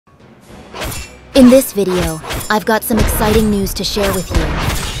In this video, I've got some exciting news to share with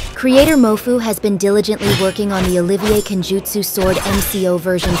you. Creator Mofu has been diligently working on the Olivier Kenjutsu sword MCO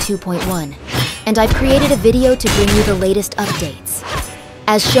version 2.1, and I've created a video to bring you the latest updates.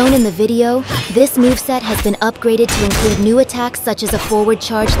 As shown in the video, this moveset has been upgraded to include new attacks such as a forward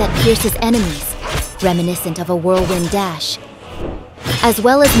charge that pierces enemies, reminiscent of a whirlwind dash, as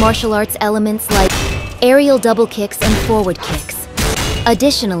well as martial arts elements like aerial double kicks and forward kicks.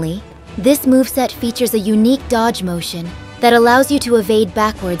 Additionally, this moveset features a unique dodge motion that allows you to evade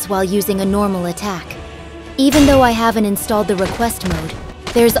backwards while using a normal attack. Even though I haven't installed the request mode,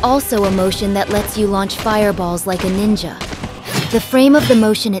 there's also a motion that lets you launch fireballs like a ninja. The frame of the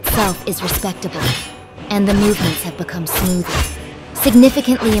motion itself is respectable, and the movements have become smoother,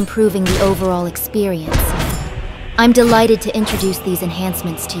 significantly improving the overall experience. I'm delighted to introduce these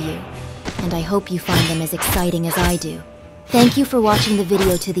enhancements to you, and I hope you find them as exciting as I do. Thank you for watching the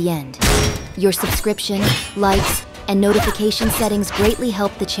video to the end. Your subscription, likes, and notification settings greatly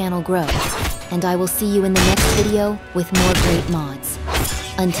help the channel grow, and I will see you in the next video with more great mods.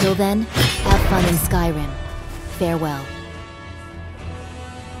 Until then, have fun in Skyrim. Farewell.